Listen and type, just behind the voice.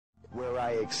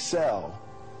I excel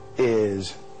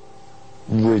is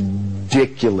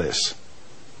ridiculous,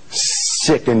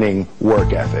 sickening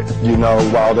work ethic. You know,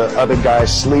 while the other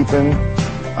guy's sleeping,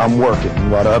 I'm working.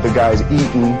 While the other guy's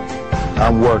eating,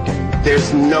 I'm working.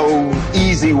 There's no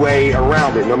easy way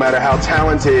around it. No matter how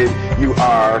talented you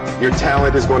are, your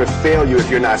talent is going to fail you if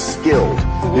you're not skilled.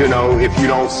 You know, if you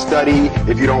don't study,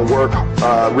 if you don't work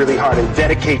really hard and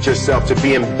dedicate yourself to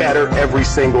being better every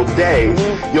single day,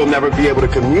 you'll never be able to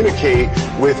communicate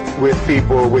with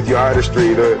people, with your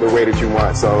artistry, the way that you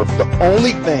want. So the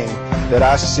only thing that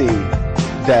I see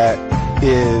that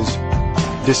is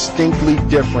distinctly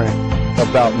different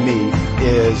about me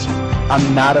is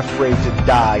I'm not afraid to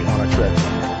die on a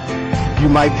treadmill. You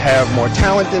might have more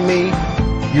talent than me,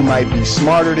 you might be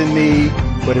smarter than me,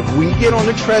 but if we get on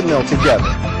the treadmill together,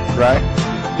 right,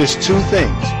 there's two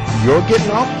things. You're getting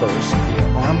off first,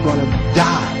 or I'm going to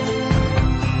die.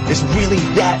 It's really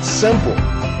that simple.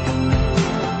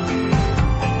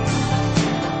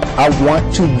 I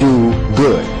want to do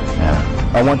good.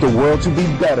 I want the world to be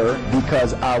better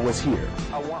because I was here.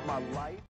 I want my life